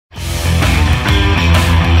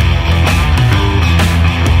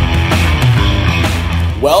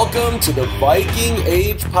Welcome to the Viking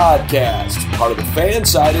Age Podcast, part of the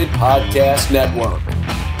Fan-Sided Podcast Network.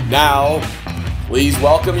 Now, please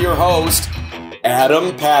welcome your host,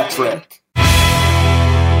 Adam Patrick.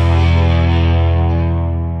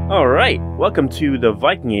 All right, welcome to the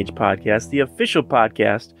Viking Age Podcast, the official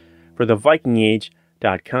podcast for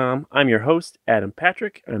thevikingage.com. I'm your host, Adam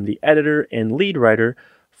Patrick. I'm the editor and lead writer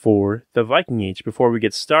for the Viking Age. Before we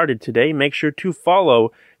get started today, make sure to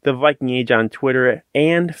follow the Viking Age on Twitter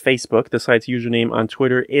and Facebook. The site's username on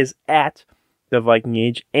Twitter is at the Viking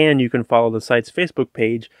Age, and you can follow the site's Facebook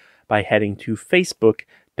page by heading to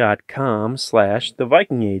facebook.com/the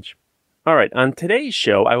Viking Age. All right, on today's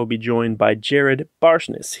show, I will be joined by Jared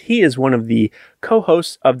Barsness. He is one of the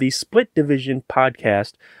co-hosts of the Split Division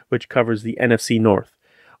podcast, which covers the NFC North.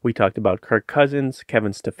 We talked about Kirk Cousins,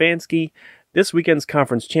 Kevin Stefanski, this weekend's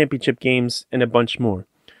conference championship games, and a bunch more.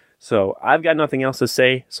 So I've got nothing else to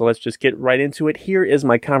say, so let's just get right into it. Here is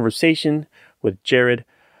my conversation with Jared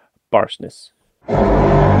Barsness.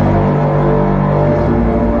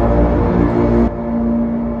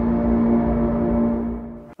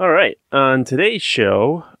 All right, on today's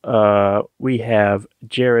show, we have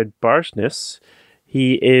Jared Barsness.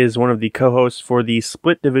 He is one of the co-hosts for the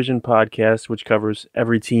Split Division podcast, which covers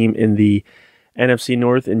every team in the NFC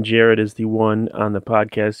North, and Jared is the one on the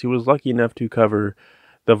podcast who was lucky enough to cover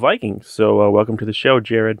the Vikings. So welcome to the show,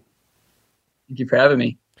 Jared. Thank you for having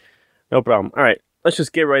me. No problem. All right, let's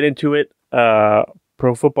just get right into it.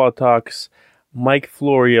 Pro Football Talk's Mike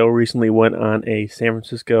Florio recently went on a San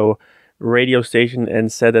Francisco radio station and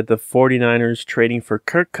said that the 49ers trading for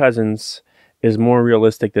Kirk Cousins is more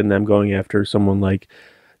realistic than them going after someone like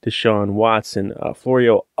Deshaun Watson.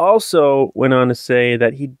 Florio also went on to say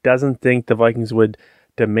that he doesn't think the Vikings would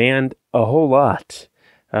demand a whole lot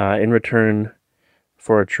in return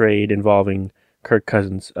for a trade involving Kirk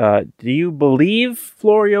Cousins. Do you believe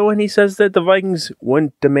Florio when he says that the Vikings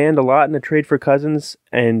wouldn't demand a lot in a trade for Cousins?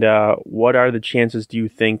 And what are the chances, do you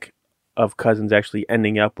think, of Cousins actually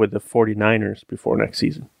ending up with the 49ers before next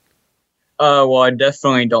season? Well, I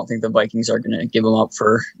definitely don't think the Vikings are going to give him up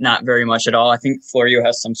for not very much at all. I think Florio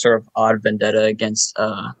has some sort of odd vendetta against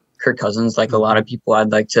Kirk Cousins, like a lot of people.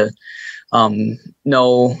 I'd like to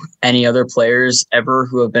know any other players ever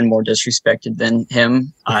who have been more disrespected than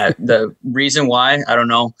him. The reason why, I don't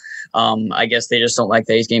know. I guess they just don't like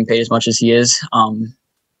that he's getting paid as much as he is.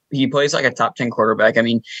 He plays like a top 10 quarterback. I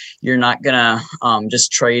mean, you're not going to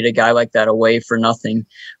just trade a guy like that away for nothing.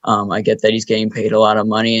 I get that he's getting paid a lot of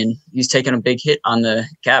money and he's taking a big hit on the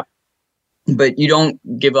cap. But you don't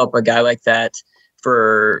give up a guy like that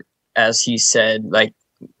for, as he said, like,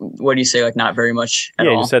 what do you say, like not very much at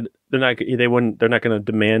all? Yeah, he said they're not going to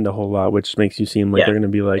demand a whole lot, which makes you seem like they're going to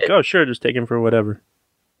be like, oh, sure, just take him for whatever.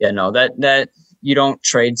 Yeah, no, that you don't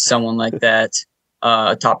trade someone like that,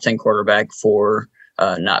 a top 10 quarterback for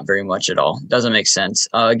not very much at all. Doesn't make sense.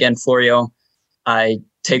 Again, Florio, I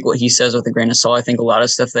take what he says with a grain of salt. I think a lot of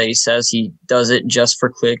stuff that he says, he does it just for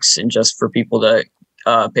clicks and just for people to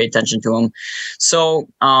pay attention to him. So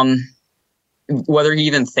whether he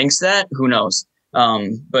even thinks that, who knows?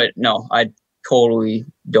 But no, I totally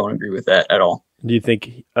don't agree with that at all. Do you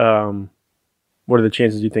think, what are the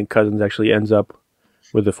chances you think Cousins actually ends up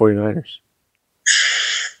with the 49ers?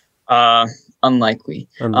 Unlikely.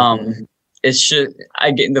 The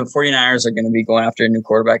 49ers are going to be going after a new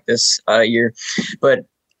quarterback this year, but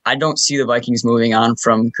I don't see the Vikings moving on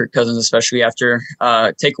from Kirk Cousins, especially after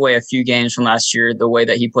take away a few games from last year. The way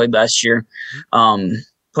that he played last year,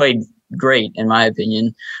 played great in my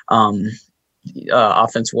opinion.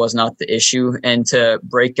 Offense was not the issue, and to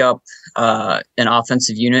break up an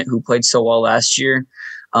offensive unit who played so well last year,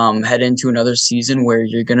 head into another season where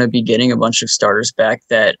you're going to be getting a bunch of starters back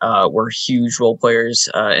that were huge role players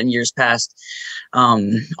in years past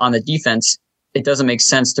on the defense. It doesn't make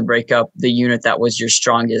sense to break up the unit that was your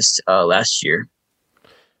strongest last year.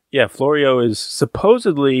 Yeah, Florio is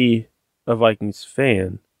supposedly a Vikings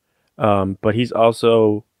fan, but he's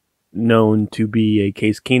also known to be a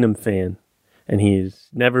Case Keenum fan. And he's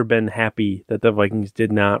never been happy that the Vikings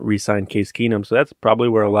did not re-sign Case Keenum. So that's probably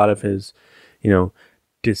where a lot of his,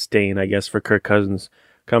 disdain, I guess, for Kirk Cousins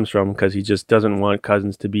comes from, because he just doesn't want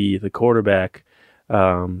Cousins to be the quarterback.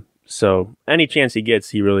 So any chance he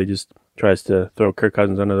gets, he really just tries to throw Kirk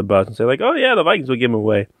Cousins under the bus and say, like, oh, yeah, the Vikings will give him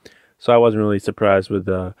away. So I wasn't really surprised with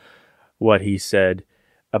what he said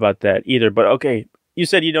about that either. But, okay, you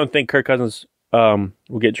said you don't think Kirk Cousins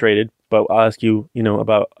will get traded. But I'll ask you,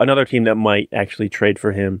 about another team that might actually trade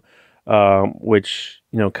for him, which,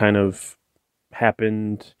 kind of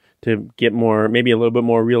happened to get maybe a little bit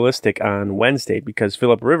more realistic on Wednesday, because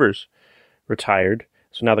Phillip Rivers retired.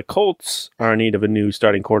 So now the Colts are in need of a new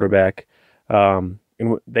starting quarterback. And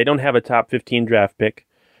they don't have a top 15 draft pick.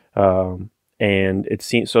 And it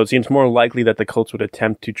seems more likely that the Colts would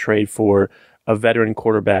attempt to trade for a veteran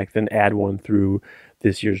quarterback than add one through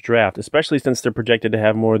this year's draft, especially since they're projected to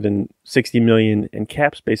have more than $60 million in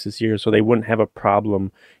cap space this year. So they wouldn't have a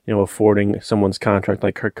problem, affording someone's contract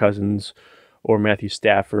like Kirk Cousins or Matthew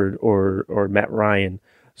Stafford or Matt Ryan.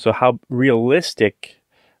 So how realistic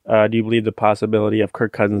do you believe the possibility of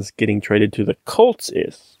Kirk Cousins getting traded to the Colts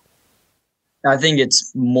is? I think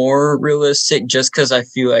it's more realistic just because I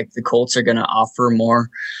feel like the Colts are going to offer more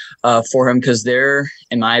for him because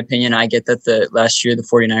in my opinion, I get that last year the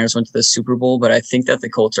 49ers went to the Super Bowl, but I think that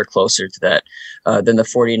the Colts are closer to that than the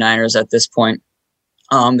 49ers at this point.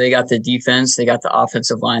 They got the defense, they got the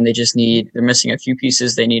offensive line. They're missing a few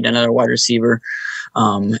pieces. They need another wide receiver.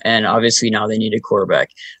 And obviously now they need a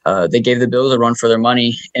quarterback. They gave the Bills a run for their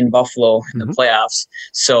money in Buffalo in the playoffs.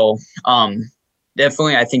 So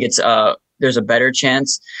definitely I think there's a better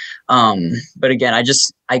chance. But again,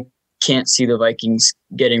 I can't see the Vikings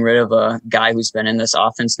getting rid of a guy who's been in this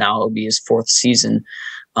offense now. It'll be his fourth season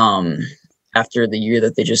after the year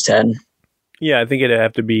that they just had. Yeah, I think it'd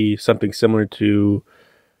have to be something similar to,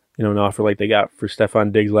 an offer like they got for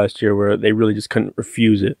Stephon Diggs last year where they really just couldn't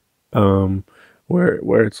refuse it.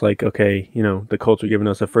 Where it's like, okay, the Colts are giving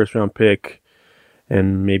us a first-round pick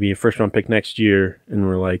and maybe a first-round pick next year, and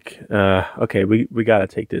we're like, okay, we got to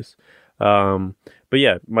take this. But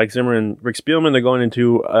yeah, Mike Zimmer and Rick Spielman, they're going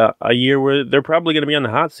into a year where they're probably going to be on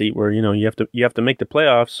the hot seat where, you have to make the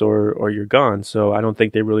playoffs or you're gone. So I don't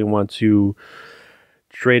think they really want to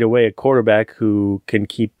trade away a quarterback who can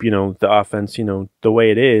keep, the offense, the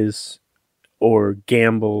way it is, or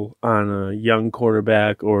gamble on a young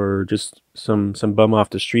quarterback or just some bum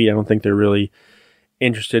off the street. I don't think they're really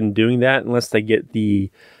interested in doing that unless they get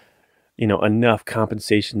the enough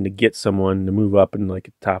compensation to get someone to move up in like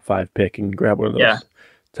a top 5 pick and grab one of those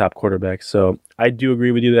top quarterbacks. So I do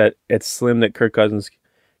agree with you that it's slim that Kirk Cousins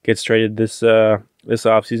gets traded this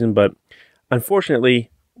offseason, but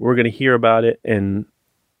unfortunately we're going to hear about it and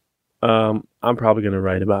I'm probably going to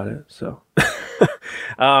write about it. So,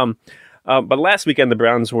 but last weekend the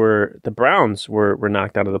Browns were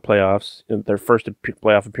knocked out of the playoffs in their first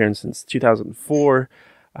playoff appearance since 2004.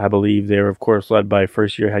 I believe they were, of course, led by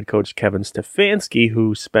first-year head coach Kevin Stefanski,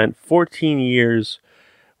 who spent 14 years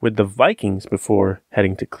with the Vikings before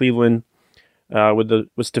heading to Cleveland. With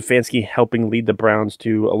Stefanski helping lead the Browns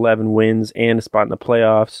to 11 wins and a spot in the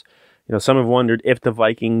playoffs. Some have wondered if the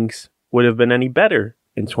Vikings would have been any better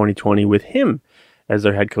in 2020 with him as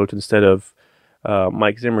their head coach instead of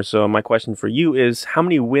Mike Zimmer. So my question for you is, how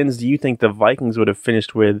many wins do you think the Vikings would have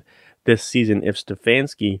finished with this season if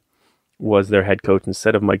Stefanski was their head coach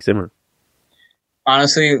instead of Mike Zimmer?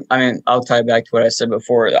 Honestly, I'll tie back to what I said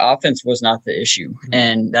before. The offense was not the issue,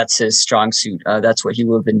 and that's his strong suit. That's what he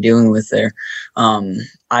would have been dealing with there.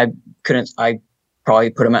 I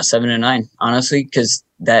probably put him at 7-9, honestly, because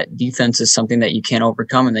that defense is something that you can't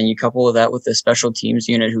overcome. And then you couple that with the special teams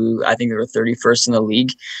unit, who I think they were 31st in the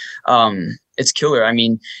league. It's killer.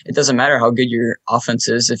 It doesn't matter how good your offense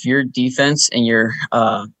is. If your defense and your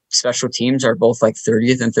special teams are both like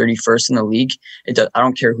 30th and 31st in the league, I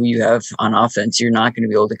don't care who you have on offense, you're not going to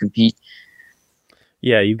be able to compete.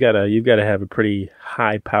 Yeah, you've got to have a pretty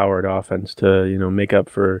high-powered offense to make up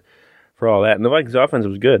for all that. And the Vikings offense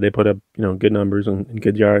was good. They put up good numbers and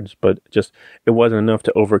good yards, but just it wasn't enough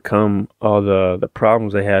to overcome all the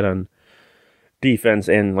problems they had on defense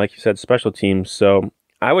and, like you said, special teams. So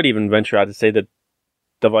I would even venture out to say that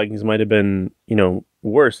the Vikings might have been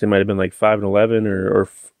worse. They might have been like 5-11 or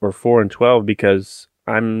 4-12, because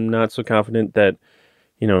I'm not so confident that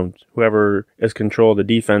whoever is control of the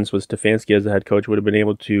defense with Stefanski as the head coach would have been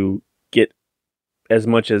able to get as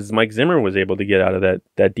much as Mike Zimmer was able to get out of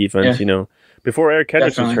that defense. Yeah. Before Eric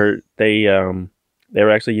Kendricks was hurt, they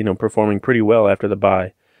were actually performing pretty well after the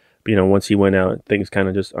bye. Once he went out, things kind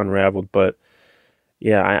of just unraveled. But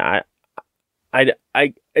yeah,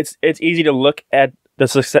 it's easy to look at the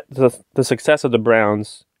success of the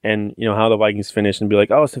Browns and how the Vikings finished and be like,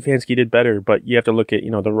 oh, Stefanski did better. But you have to look at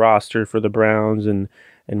the roster for the Browns and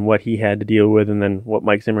what he had to deal with, and then what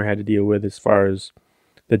Mike Zimmer had to deal with as far as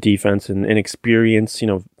the defense and inexperience.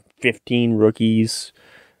 15 rookies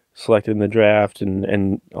selected in the draft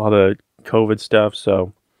and all the COVID stuff.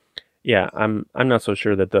 So yeah, I'm not so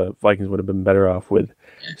sure that the Vikings would have been better off with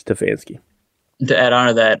Stefanski. To add on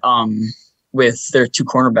to that, with their two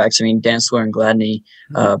cornerbacks, Dantzler and Gladney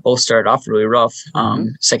both started off really rough.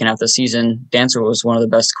 Second half of the season, Dantzler was one of the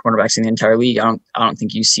best cornerbacks in the entire league. I don't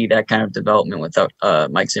think you see that kind of development without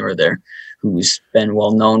Mike Zimmer there. who's been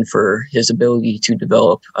well known for his ability to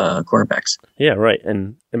develop quarterbacks. Yeah, right.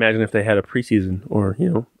 And imagine if they had a preseason or,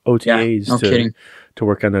 OTAs to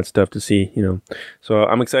work on that stuff to see, So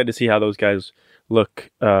I'm excited to see how those guys look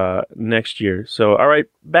next year. So, all right,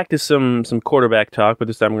 back to some quarterback talk, but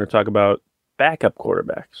this time we're going to talk about backup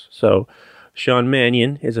quarterbacks. So Sean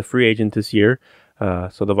Mannion is a free agent this year.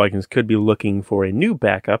 So the Vikings could be looking for a new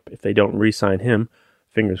backup if they don't re-sign him.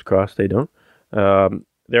 Fingers crossed they don't.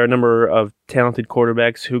 There are a number of talented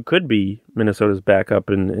quarterbacks who could be Minnesota's backup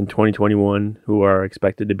in 2021 who are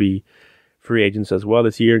expected to be free agents as well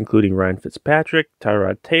this year, including Ryan Fitzpatrick,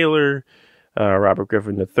 Tyrod Taylor, Robert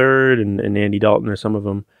Griffin III, and Andy Dalton are some of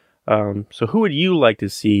them. So who would you like to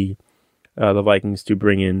see the Vikings to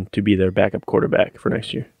bring in to be their backup quarterback for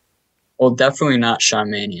next year? Well, definitely not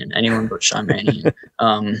Sean Mannion. Anyone but Sean Mannion.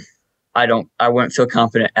 I wouldn't feel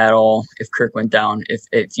confident at all if Kirk went down.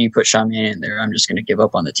 If you put Sean Mannion there, I'm just going to give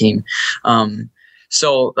up on the team.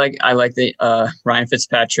 So I like the Ryan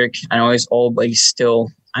Fitzpatrick. I know he's old, but he's still,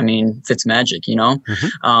 Fitzmagic,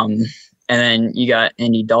 Mm-hmm. And then you got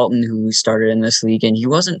Andy Dalton, who started in this league, and he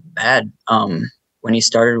wasn't bad when he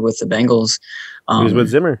started with the Bengals. He was with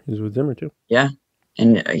Zimmer. He was with Zimmer too. Yeah.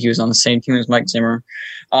 And he was on the same team as Mike Zimmer.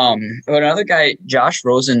 But another guy, Josh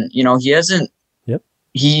Rosen, he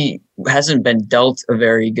hasn't been dealt a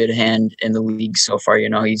very good hand in the league so far. He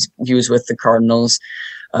was with the Cardinals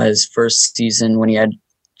his first season when he had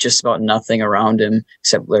just about nothing around him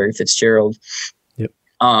except Larry Fitzgerald. Yep.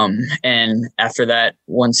 And after that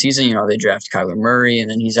one season, they draft Kyler Murray, and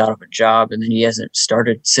then he's out of a job, and then he hasn't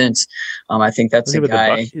started since. I think that's a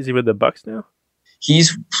guy. Is he with the Bucs now?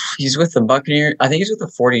 He's with the Buccaneers. I think he's with the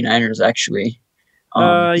 49ers, actually.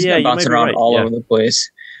 He's been bouncing around all over the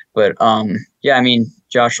place. But,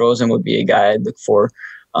 Josh Rosen would be a guy I'd look for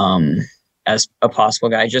as a possible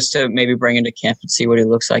guy just to maybe bring into camp and see what he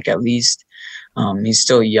looks like at least. He's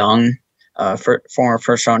still young. Former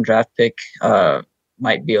first-round draft pick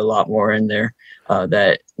might be a lot more in there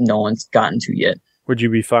that no one's gotten to yet. Would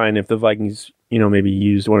you be fine if the Vikings, maybe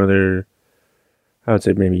used one of their, I would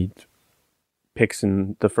say maybe picks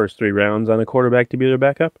in the first 3 rounds on a quarterback to be their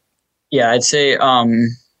backup? Yeah, I'd say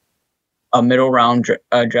a middle round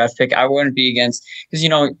draft pick. I wouldn't be against,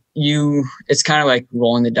 because it's kind of like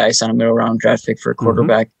rolling the dice on a middle round draft pick for a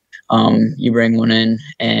quarterback. Mm-hmm. You bring one in,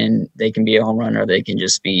 and they can be a home run, or they can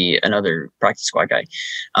just be another practice squad guy.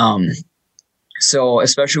 So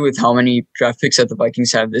especially with how many draft picks that the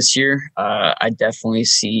Vikings have this year, I definitely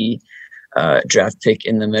see draft pick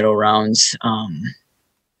in the middle rounds,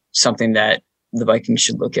 something that the Vikings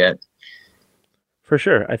should look at. For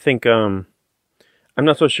sure. I think I'm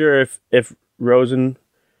not so sure if Rosen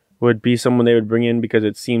would be someone they would bring in, because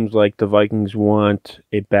it seems like the Vikings want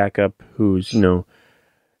a backup who's,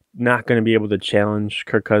 not going to be able to challenge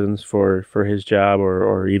Kirk Cousins for his job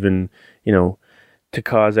or even, to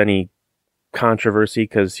cause any controversy,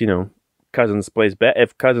 because, Cousins plays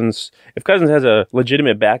if Cousins has a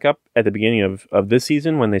legitimate backup at the beginning of this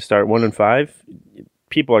season when they start 1-5,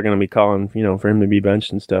 people are going to be calling, for him to be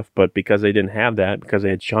benched and stuff. But because they didn't have that, because they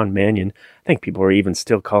had Sean Mannion, I think people were even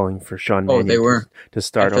still calling for Sean Mannion they were. to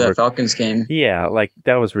start after over that Falcons game. Yeah,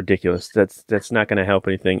 that was ridiculous. That's not going to help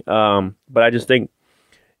anything. But I just think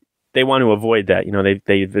they want to avoid that.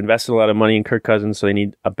 They've invested a lot of money in Kirk Cousins, so they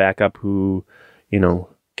need a backup who,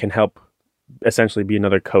 can help essentially be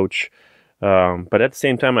another coach. But at the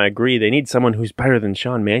same time, I agree, they need someone who's better than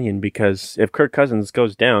Sean Mannion, because if Kirk Cousins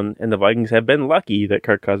goes down, and the Vikings have been lucky that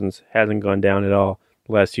Kirk Cousins hasn't gone down at all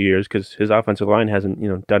the last 2 years because his offensive line hasn't,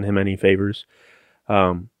 done him any favors.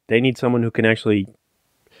 They need someone who can actually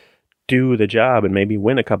do the job and maybe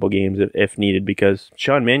win a couple games if needed, because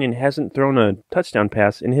Sean Mannion hasn't thrown a touchdown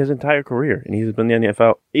pass in his entire career, and he's been in the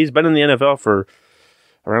NFL. He's been in the NFL for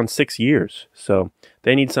around 6 years, so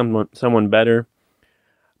they need someone better.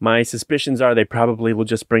 My suspicions are they probably will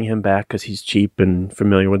just bring him back because he's cheap and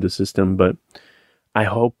familiar with the system, but I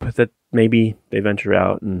hope that maybe they venture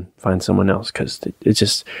out and find someone else, because it's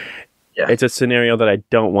just it's a scenario that I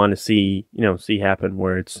don't want to see happen,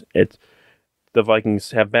 where it's the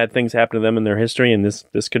Vikings have bad things happen to them in their history, and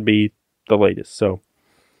this could be the latest. So,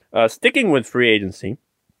 sticking with free agency,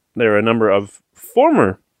 there are a number of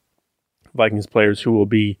former Vikings players who will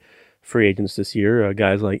be free agents this year.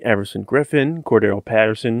 Guys like Everson Griffin, Cordero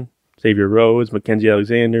Patterson, Xavier Rhodes, Mackenzie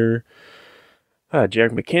Alexander,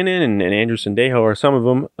 Jerick McKinnon, and Andrew Sendejo are some of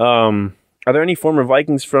them. Are there any former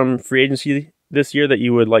Vikings from free agency this year that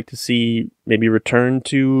you would like to see maybe return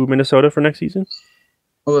to Minnesota for next season?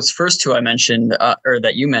 Well, it's first 2 I mentioned, or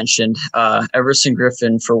that you mentioned, Everson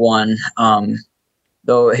Griffin for one,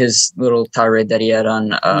 though his little tirade that he had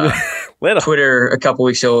on Twitter a couple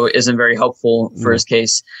weeks ago isn't very helpful for his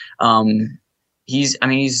case. He's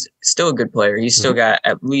still a good player. He's still got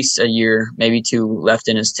at least a year, maybe 2 left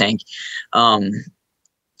in his tank.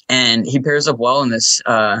 And he pairs up well in this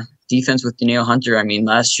defense with Danielle Hunter. I mean,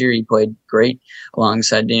 last year he played great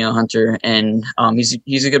alongside Danielle Hunter, and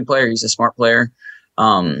he's a good player. He's a smart player.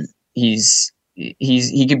 He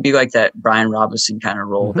could be like that Brian Robinson kind of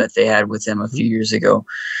role that they had with him a few years ago.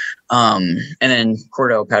 And then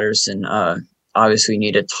Cordell Patterson, obviously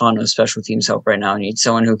need a ton of special teams help right now. Need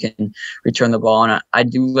someone who can return the ball. And I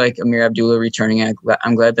do like Amir Abdullah returning.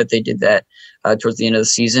 I'm glad that they did that towards the end of the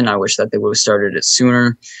season. I wish that they would have started it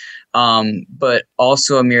sooner. But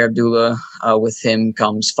also Amir Abdullah, with him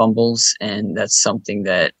comes fumbles, and that's something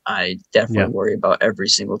that I definitely worry about every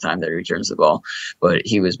single time that he returns the ball. But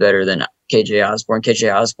he was better than KJ Osborne.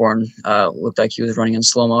 KJ Osborne looked like he was running in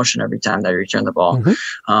slow motion every time that he returned the ball.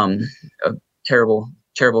 A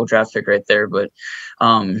terrible draft pick right there, but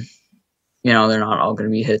they're not all going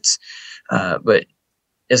to be hits. But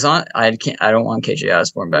it's not. I don't want KJ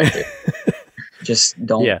Osborne back there. Just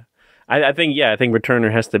don't. Yeah. I think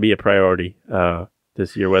returner has to be a priority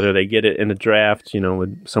this year, whether they get it in the draft,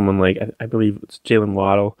 with someone like, I believe it's Jalen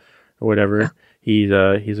Waddle or whatever.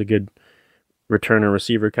 Yeah. He's a good returner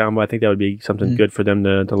receiver combo. I think that would be something good for them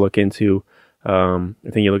to look into. I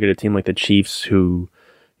think you look at a team like the Chiefs, who,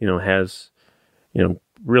 has,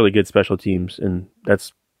 really good special teams, and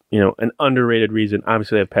that's, an underrated reason.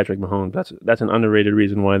 Obviously, they have Patrick Mahomes. That's an underrated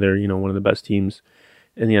reason why they're, one of the best teams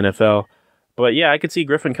in the NFL. But yeah, I could see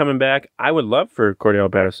Griffin coming back. I would love for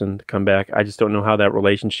Cordell Patterson to come back. I just don't know how that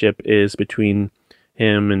relationship is between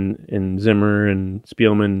him and Zimmer and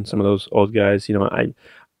Spielman, some of those old guys.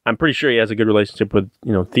 I'm pretty sure he has a good relationship with,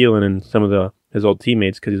 Thielen and some of his old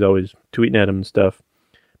teammates, because he's always tweeting at him and stuff.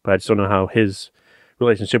 But I just don't know how his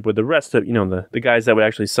relationship with the rest of, the guys that would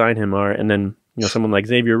actually sign him are. And then, someone like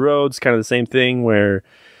Xavier Rhodes, kind of the same thing, where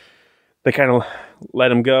they kind of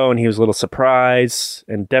let him go, and he was a little surprised.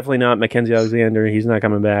 And definitely not Mackenzie Alexander. He's not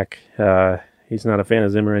coming back. He's not a fan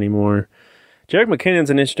of Zimmer anymore. Jerick McKinnon's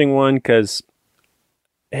an interesting one, because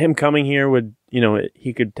him coming here would,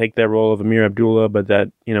 he could take that role of Amir Abdullah, but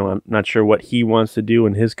that, I'm not sure what he wants to do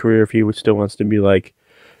in his career, if he still wants to be like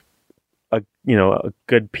a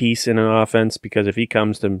good piece in an offense, because if he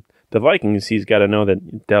comes to the Vikings, he's got to know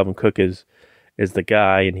that Dalvin Cook is the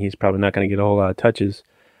guy, and he's probably not going to get a whole lot of touches.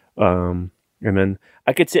 And then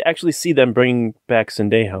I could actually see them bringing back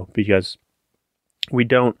Sendejo, because we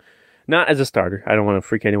don't, not as a starter. I don't want to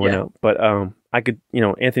freak anyone out, but I could,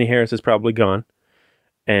 Anthony Harris is probably gone,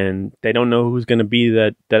 and they don't know who's going to be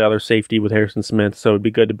that other safety with Harrison Smith. So it'd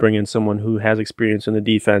be good to bring in someone who has experience in the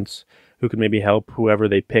defense, who could maybe help whoever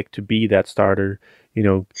they pick to be that starter,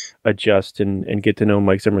 adjust and get to know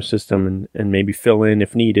Mike Zimmer's system and maybe fill in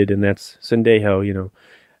if needed. And that's Sendejo.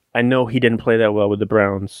 I know he didn't play that well with the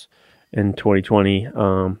Browns in 2020.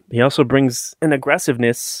 He also brings an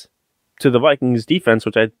aggressiveness to the Vikings defense,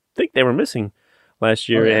 which I think they were missing last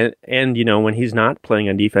year. Oh, yeah. And when he's not playing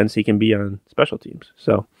on defense, he can be on special teams.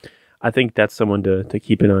 So I think that's someone to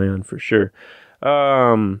keep an eye on for sure.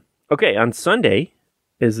 Okay, on Sunday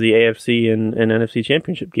is the AFC and NFC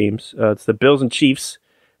championship games. It's the Bills and Chiefs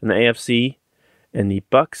in the AFC, and the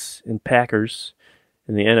Bucks and Packers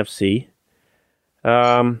in the NFC.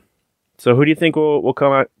 So who do you think will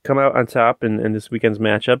come out on top in this weekend's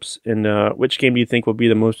matchups, and which game do you think will be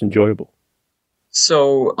the most enjoyable?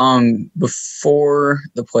 So before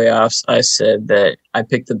the playoffs, I said that I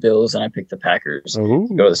picked the Bills and I picked the Packers to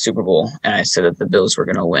go to the Super Bowl, and I said that the Bills were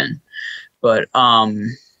going to win. But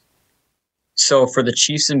so for the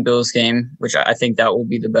Chiefs and Bills game, which I think that will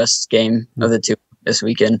be the best game of the two this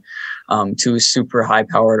weekend, two super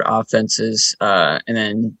high-powered offenses, and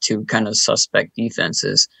then two kind of suspect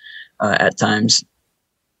defenses at times.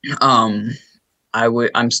 I'm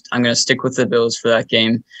going to stick with the Bills for that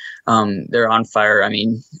game. They're on fire. I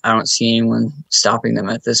mean, I don't see anyone stopping them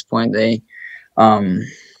at this point. They're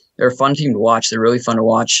a fun team to watch. They're really fun to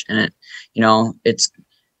watch, and it's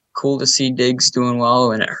cool to see Diggs doing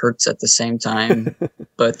well, and it hurts at the same time.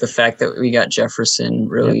 But the fact that we got Jefferson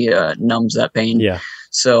really numbs that pain. Yeah.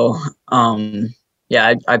 So,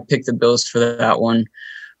 I picked the Bills for that one.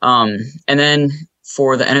 And then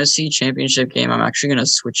for the NFC Championship game, I'm actually going to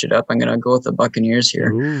switch it up. I'm going to go with the Buccaneers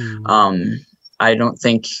here. I don't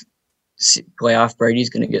think playoff Brady's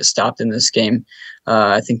going to get stopped in this game.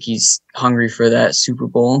 I think he's hungry for that Super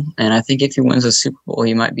Bowl, and I think if he wins a Super Bowl,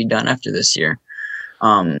 he might be done after this year.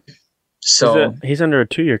 So he's under a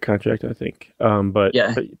 2-year contract, I think. But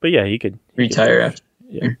yeah, he could retire after.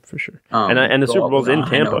 Yeah, for sure. And the Super Bowl's in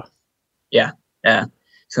Tampa. Yeah.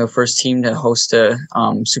 So first team to host a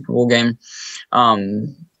Super Bowl game.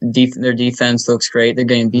 Their defense looks great. They're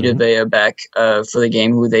getting Vita Vea back for the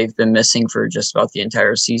game, who they've been missing for just about the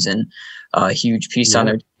entire season. A huge piece on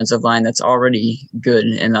their defensive line that's already good,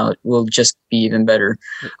 and will just be even better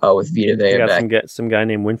with Vita Vea back. Some guy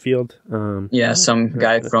named Winfield. Some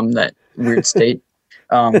guy from that weird state.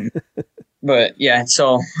 But yeah,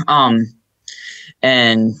 so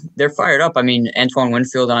and they're fired up. I mean, Antoine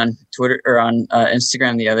Winfield on Twitter or on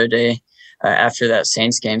Instagram the other day after that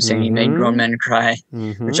Saints game saying he made grown men cry,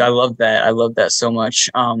 which I love that. I love that so much.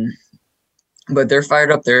 But they're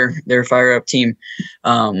fired up. They're a fired up team.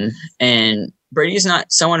 And Brady's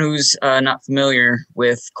not someone who's not familiar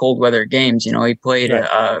with cold weather games. You know, he played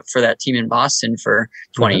for that team in Boston for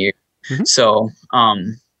 20 years. So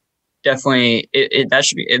definitely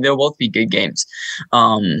they'll both be good games.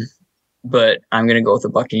 But I'm going to go with the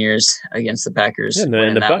Buccaneers against the Packers. Yeah,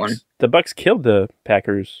 the Bucs killed the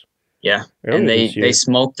Packers. Yeah, and they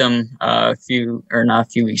smoked them not a few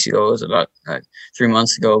weeks ago. It was about 3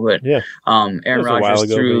 months ago. But Aaron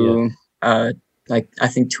Rodgers threw I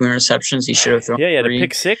think 2 interceptions. He should have thrown. Yeah, he had a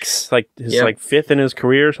pick six, like his fifth in his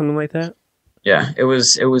career or something like that. Yeah, it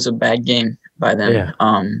was a bad game by them. Yeah.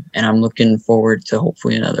 And I'm looking forward to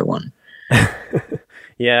hopefully another one.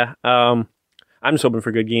 Yeah. I'm just hoping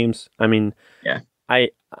for good games. I mean, I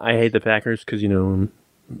hate the Packers because, you know,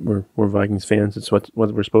 we're Vikings fans. It's what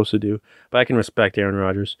we're supposed to do. But I can respect Aaron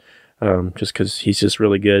Rodgers just because he's just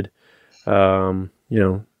really good. You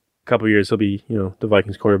know, a couple of years he'll be, you know, the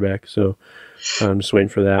Vikings quarterback. So I'm just waiting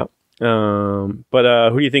for that. But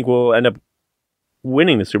who do you think will end up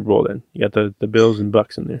winning the Super Bowl then? You got the Bills and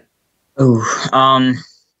Bucks in there. Oh, I'm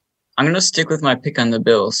going to stick with my pick on the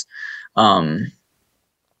Bills. I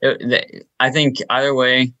think either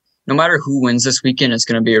way, no matter who wins this weekend, it's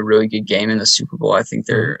going to be a really good game in the Super Bowl. I think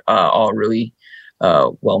they're all really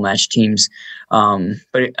well-matched teams.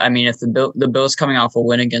 But I mean, if the Bills coming off a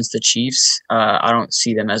win against the Chiefs, I don't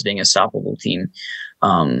see them as being a stoppable team.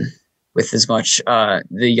 With as much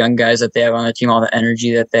the young guys that they have on the team, all the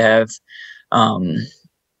energy that they have,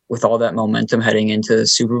 with all that momentum heading into the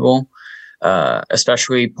Super Bowl.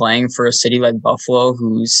 Especially playing for a city like Buffalo,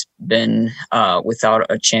 who's been without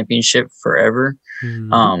a championship forever.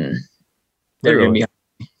 They're going to be,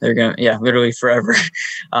 literally forever.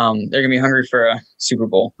 They're going to be hungry for a Super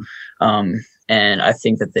Bowl. And I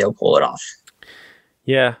think that they'll pull it off.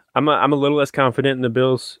 Yeah, I'm a little less confident in the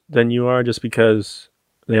Bills than you are, just because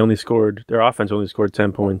their offense only scored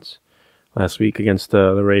 10 points last week against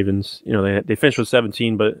the Ravens. You know, they finished with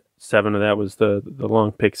 17, but 7 of that was the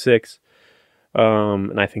long pick six.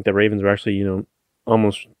 And I think the Ravens were actually, you know,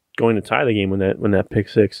 almost going to tie the game when that pick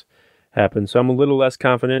six happened. So I'm a little less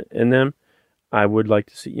confident in them. I would like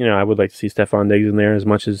to see Stephon Diggs in there, as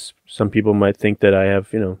much as some people might think that I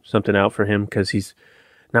have, you know, something out for him because he's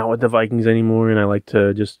not with the Vikings anymore, and I like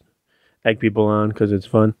to just egg people on because it's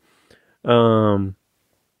fun. But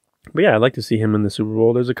yeah, I'd like to see him in the Super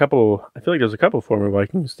Bowl. I feel like there's a couple former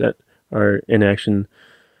Vikings that are in action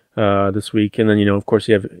this week, and then, you know, of course,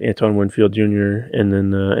 you have Antoine Winfield Jr. and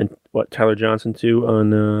then Tyler Johnson too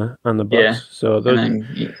on the Bucs. Yeah. So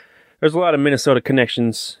there's a lot of Minnesota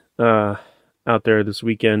connections out there this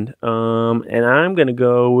weekend, and I'm gonna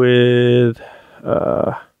go with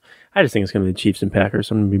I just think it's gonna be the Chiefs and Packers.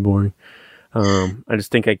 So I'm gonna be boring. I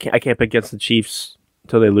just think I can't pick against the Chiefs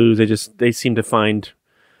until they lose. They seem to find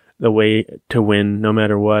the way to win no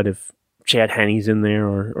matter what. If Chad Henne's in there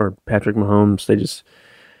or Patrick Mahomes, they just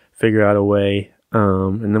figure out a way.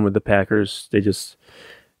 And then with the Packers,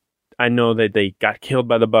 I know that they got killed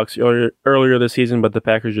by the Bucs earlier this season, but the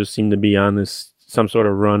Packers just seem to be on some sort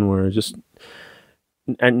of run where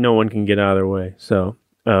and no one can get out of their way. So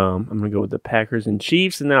I'm gonna go with the Packers and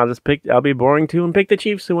Chiefs, and then I'll be boring too and pick the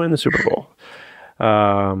Chiefs to win the Super Bowl.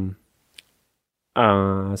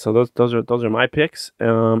 So those are my picks,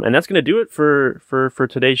 and that's gonna do it for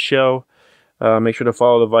today's show. Make sure to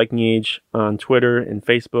follow the Viking Age on Twitter and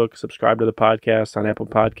Facebook. Subscribe to the podcast on Apple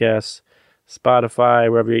Podcasts,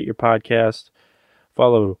 Spotify, wherever you get your podcast.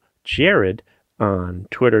 Follow Jared on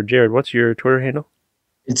Twitter. Jared, what's your Twitter handle?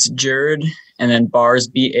 It's Jared and then Bars,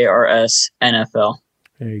 Bars, NFL.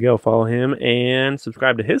 There you go. Follow him and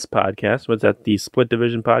subscribe to his podcast. What's that? The Split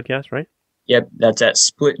Division Podcast, right? Yep, that's at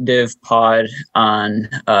Split Div Pod on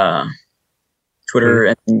Twitter,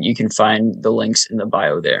 and you can find the links in the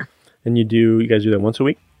bio there. And you guys do that once a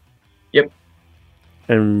week? Yep.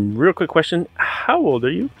 And real quick question, how old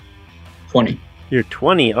are you? 20. You're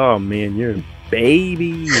 20? Oh, man, you're a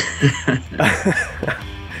baby.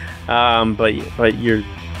 But you're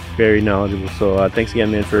very knowledgeable. So thanks again,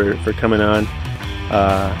 man, for coming on.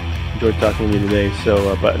 Enjoyed talking with you today.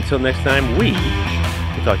 So, but until next time, we'll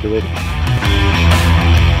talk to you later.